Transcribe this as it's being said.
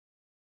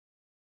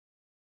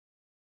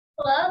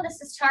Hello, this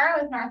is Tara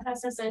with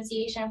Northwest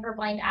Association for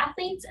Blind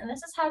Athletes, and this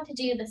is how to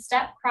do the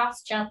step,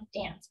 cross, jump,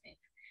 dance move.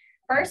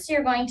 First,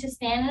 you're going to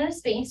stand in a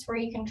space where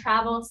you can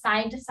travel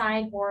side to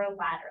side or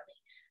laterally.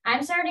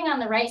 I'm starting on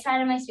the right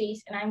side of my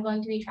space, and I'm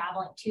going to be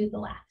traveling to the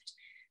left.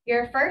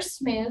 Your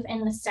first move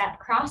in the step,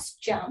 cross,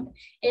 jump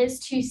is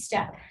to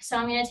step. So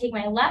I'm going to take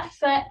my left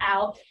foot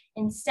out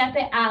and step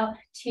it out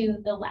to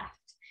the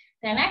left.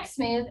 The next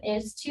move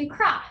is to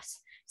cross.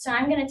 So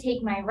I'm going to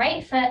take my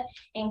right foot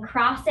and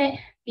cross it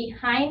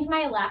behind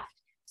my left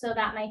so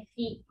that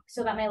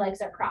my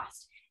legs are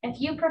crossed.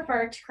 If you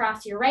prefer to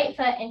cross your right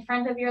foot in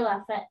front of your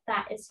left foot,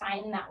 that is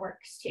fine and that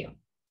works too.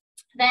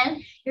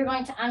 Then you're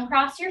going to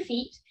uncross your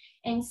feet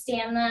and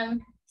stand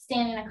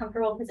in a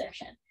comfortable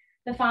position.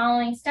 The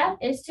following step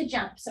is to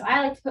jump. So I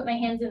like to put my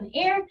hands in the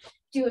air,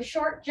 do a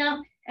short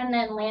jump, and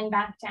then land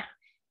back down.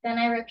 Then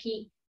I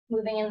repeat,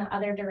 moving in the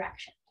other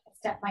direction.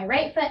 Step my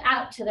right foot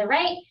out to the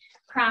right,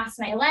 cross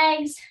my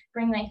legs,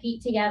 bring my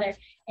feet together,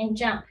 and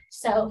jump.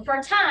 So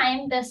for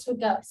time, this would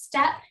go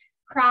step,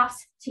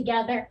 cross,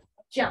 together,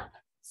 jump.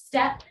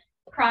 Step,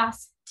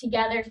 cross,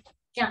 together,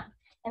 jump.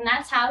 And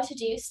that's how to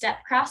do step,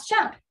 cross,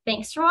 jump.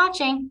 Thanks for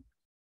watching.